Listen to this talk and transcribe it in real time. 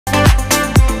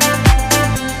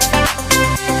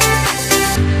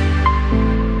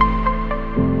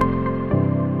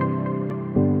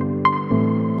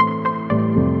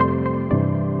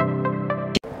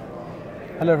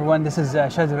Hello everyone, this is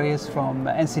Chadi Alraies from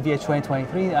NCVH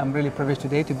 2023. I'm really privileged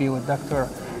today to be with Dr.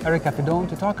 Fidone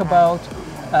to talk about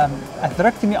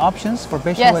atherectomy options for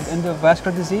patients with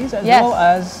endovascular disease, as well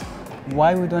as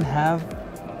why we don't have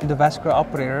endovascular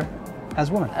operator as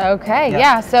women.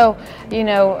 Okay, so, you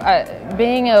know,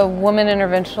 being a woman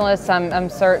interventionalist, I'm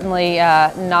certainly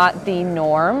not the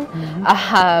norm,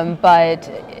 but,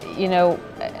 you know,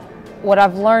 what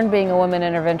I've learned being a woman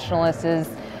interventionalist is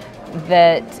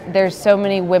that there's so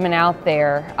many women out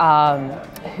there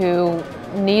who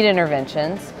need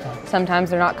interventions. Sometimes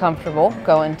they're not comfortable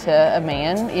going to a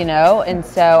man, you know, and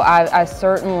so I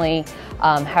certainly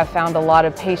have found a lot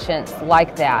of patients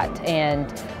like that.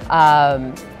 And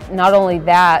not only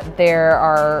that, there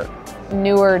are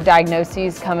newer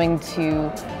diagnoses coming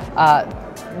to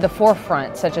the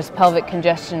forefront, such as pelvic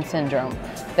congestion syndrome,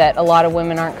 that a lot of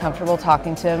women aren't comfortable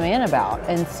talking to a man about.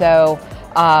 And so,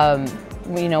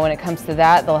 you know, when it comes to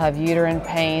that, they'll have uterine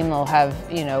pain, they'll have,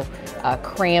 you know,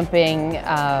 cramping,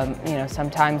 you know,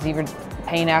 sometimes even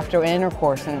pain after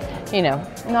intercourse. And, you know,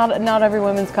 not every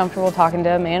woman's comfortable talking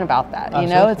to a man about that. You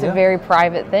know, it's a very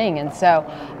private thing. And so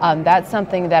that's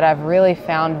something that I've really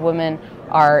found women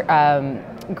are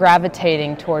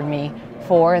gravitating toward me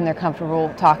for, and they're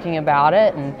comfortable talking about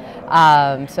it.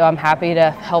 And so I'm happy to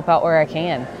help out where I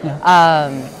can.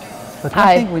 But one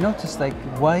thing we noticed, like,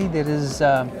 why there is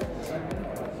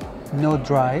no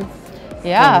drive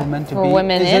for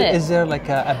women in it. Is there like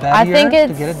a barrier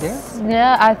to get it there?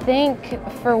 No, I think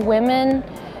for women,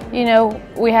 you know,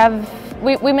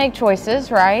 we make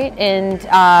choices, right? And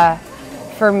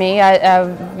for me, I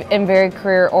am very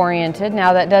career oriented.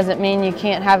 Now that doesn't mean you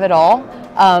can't have it all,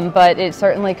 but it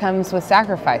certainly comes with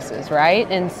sacrifices, right?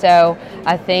 And so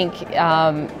I think,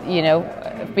 you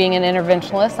know, being an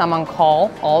interventionalist, I'm on call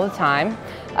all the time.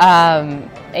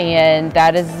 And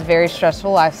that is a very stressful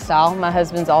lifestyle. My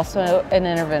husband's also an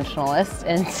interventionalist,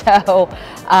 and so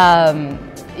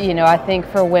you know, I think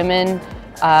for women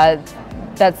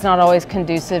that's not always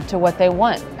conducive to what they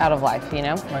want out of life, you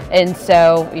know. And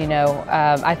so, you know,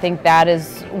 I think that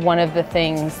is one of the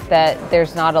things that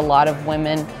there's not a lot of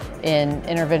women in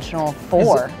interventional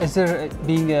for. Is there,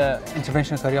 being an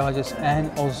interventional cardiologist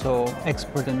and also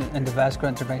expert in endovascular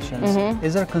interventions,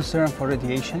 is there a concern for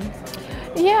radiation?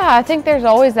 Yeah, I think there's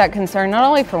always that concern, not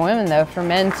only for women though, for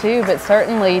men too, but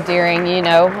certainly during, you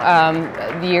know,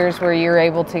 the years where you're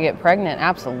able to get pregnant,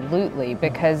 absolutely,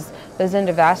 because those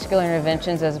endovascular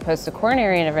interventions as opposed to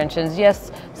coronary interventions, yes,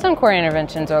 some coronary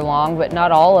interventions are long, but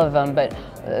not all of them, but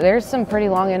there's some pretty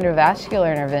long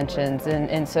endovascular interventions,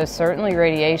 and so certainly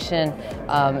radiation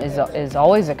is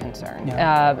always a concern.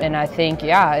 And I think,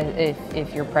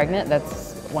 if you're pregnant,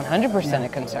 that's 100% a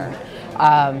concern.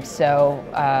 So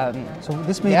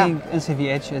this meeting,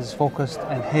 NCVH, is focused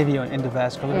and heavy on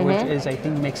endovascular, which is, I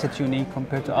think, makes it unique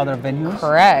compared to other venues.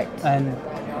 Correct. And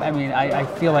I mean, I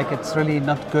feel like it's really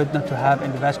not good not to have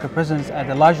endovascular presence at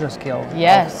a larger scale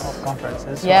of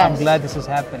conferences. So I'm glad this is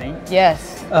happening.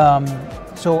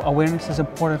 So awareness is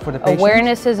important for the patients?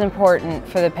 Awareness is important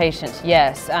for the patients,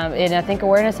 yes. And I think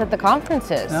awareness at the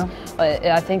conferences.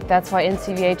 I think that's why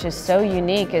NCVH is so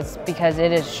unique, is because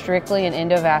it is strictly an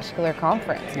endovascular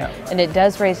conference. And it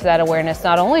does raise that awareness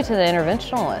not only to the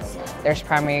interventionalists. There's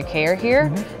primary care here,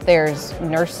 there's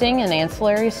nursing and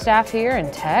ancillary staff here,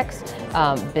 and techs,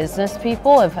 business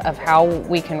people of how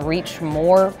we can reach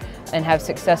more and have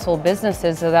successful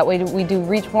businesses, so that way we do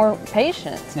reach more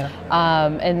patients.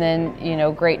 And then, you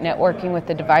know, great networking with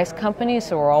the device companies,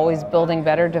 so we're always building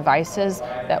better devices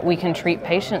that we can treat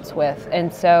patients with.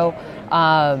 And so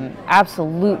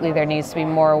absolutely there needs to be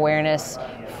more awareness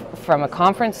from a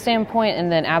conference standpoint, and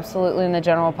then absolutely in the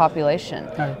general population.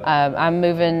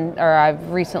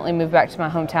 I've recently moved back to my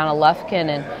hometown of Lufkin,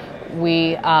 and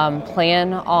we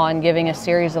plan on giving a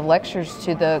series of lectures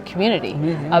to the community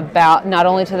about, not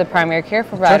only to the primary care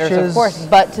providers, of course,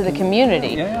 but to the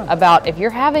community about, if you're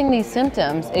having these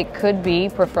symptoms, it could be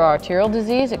peripheral arterial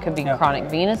disease, it could be chronic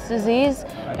venous disease,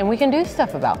 and we can do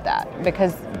stuff about that,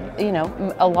 because, you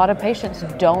know, a lot of patients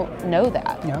don't know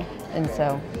that. And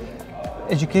so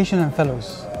education and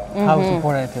fellows, how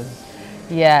important it is.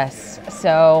 Yes,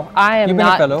 so I am You've been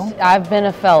a fellow? I've been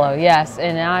a fellow, yes,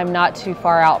 and I'm not too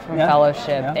far out from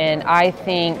fellowship. And I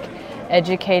think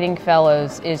educating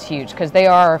fellows is huge, because they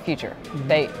are our future.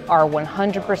 They are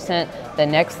 100% the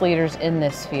next leaders in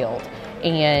this field,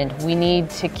 and we need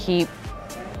to keep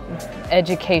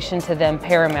education to them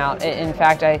paramount. In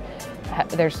fact,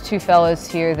 there's two fellows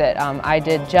here that I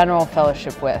did general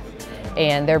fellowship with,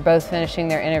 and they're both finishing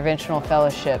their interventional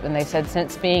fellowship. And they said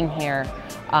since being here,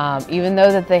 even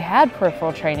though that they had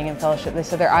peripheral training and fellowship, they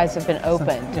said their eyes have been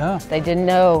opened. Yeah. They didn't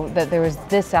know that there was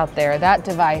this out there, that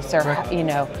device, or you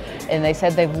know, and they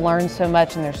said they've learned so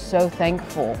much, and they're so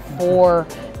thankful for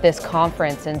this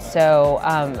conference. And so,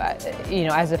 you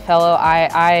know, as a fellow,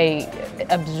 I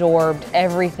absorbed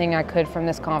everything I could from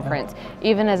this conference.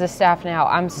 Even as a staff now,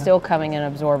 I'm still coming and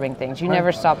absorbing things. You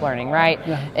never stop learning, right?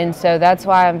 And so that's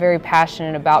why I'm very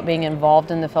passionate about being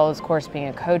involved in the Fellows Course, being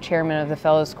a co-chairman of the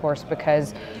Fellows Course,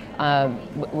 because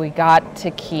we got to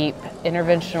keep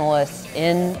interventionalists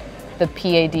in the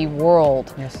PAD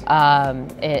world,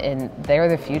 and they're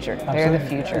the future. Absolutely. They're the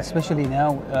future. Especially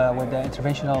now with the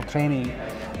interventional training,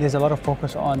 there's a lot of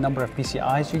focus on number of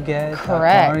PCIs you get,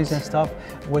 coronaries and stuff,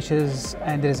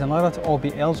 and there's a lot of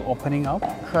OBLs opening up.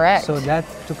 Correct. So that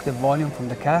took the volume from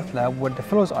the cath lab where the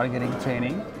fellows are getting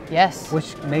training. Yes.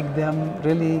 Which make them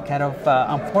really kind of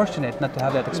unfortunate not to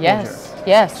have that exposure. Yes.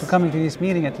 Yes. So coming to this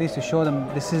meeting, at least to show them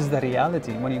this is the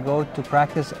reality. When you go to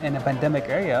practice in a pandemic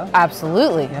area,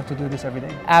 absolutely, you have to do this every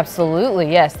day. Absolutely,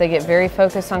 yes. They get very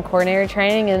focused on coronary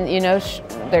training, and you know,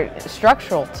 they're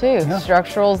structural too. Yeah.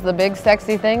 Structural's the big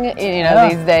sexy thing, you know,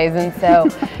 these days. And so,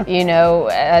 you know,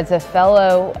 as a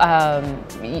fellow,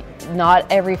 not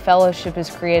every fellowship is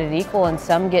created equal, and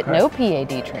some get no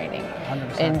PAD training.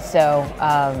 100%. And so,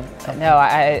 no,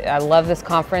 I love this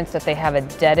conference, that they have a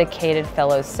dedicated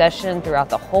fellows session throughout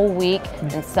the whole week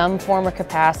in some form or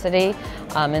capacity,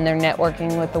 and they're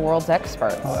networking with the world's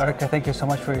experts. Well, Erica, thank you so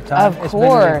much for your time. Of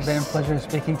course. It's been a pleasure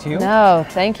speaking to you. No,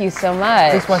 thank you so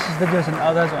much. Please watch these videos and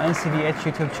others on NCVH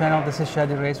YouTube channel. This is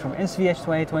Chadi Alraies from NCVH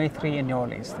 2023 in New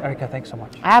Orleans. Erica, thanks so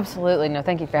much. Absolutely. No,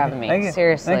 thank you for having me. Thank you.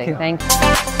 Seriously. Thank you. Thank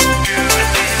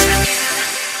you.